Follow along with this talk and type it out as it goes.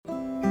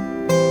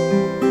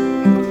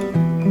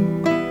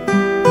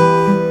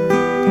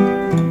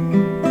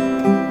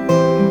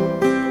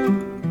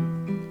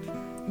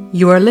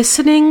You are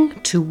listening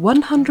to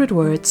 100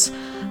 Words,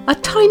 a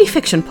tiny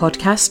fiction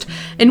podcast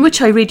in which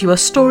I read you a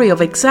story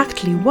of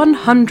exactly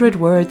 100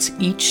 words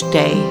each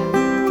day.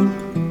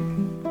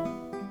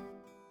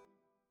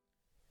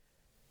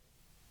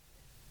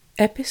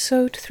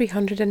 Episode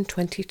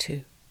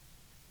 322.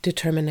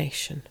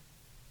 Determination.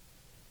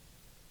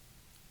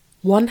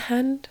 One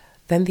hand,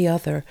 then the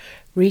other,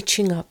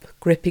 reaching up,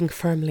 gripping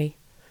firmly.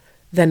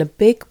 Then a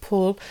big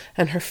pull,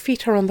 and her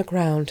feet are on the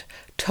ground,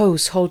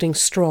 toes holding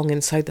strong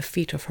inside the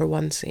feet of her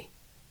onesie.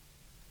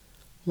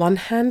 One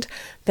hand,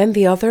 then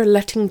the other,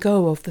 letting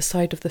go of the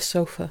side of the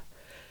sofa.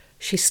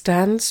 She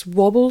stands,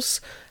 wobbles,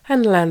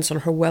 and lands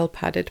on her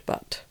well-padded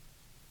butt.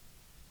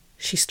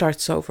 She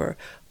starts over,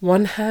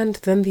 one hand,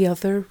 then the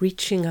other,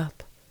 reaching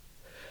up.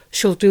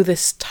 She'll do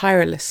this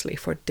tirelessly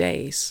for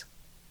days.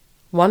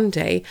 One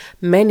day,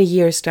 many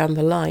years down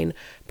the line,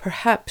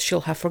 perhaps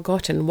she'll have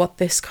forgotten what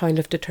this kind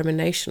of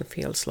determination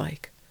feels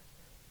like.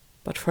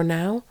 But for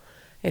now,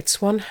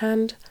 it's one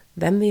hand,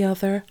 then the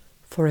other,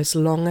 for as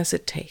long as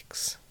it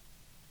takes.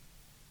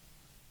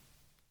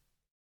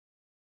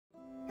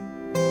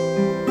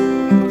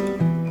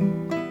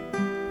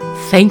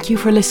 Thank you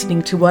for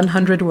listening to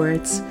 100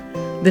 Words.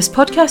 This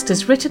podcast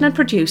is written and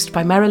produced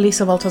by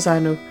Marilisa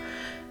Valtazano.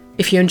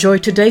 If you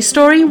enjoyed today's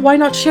story, why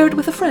not share it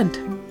with a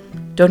friend?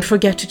 Don't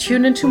forget to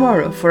tune in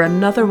tomorrow for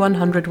another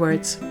 100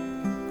 Words.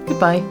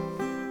 Goodbye.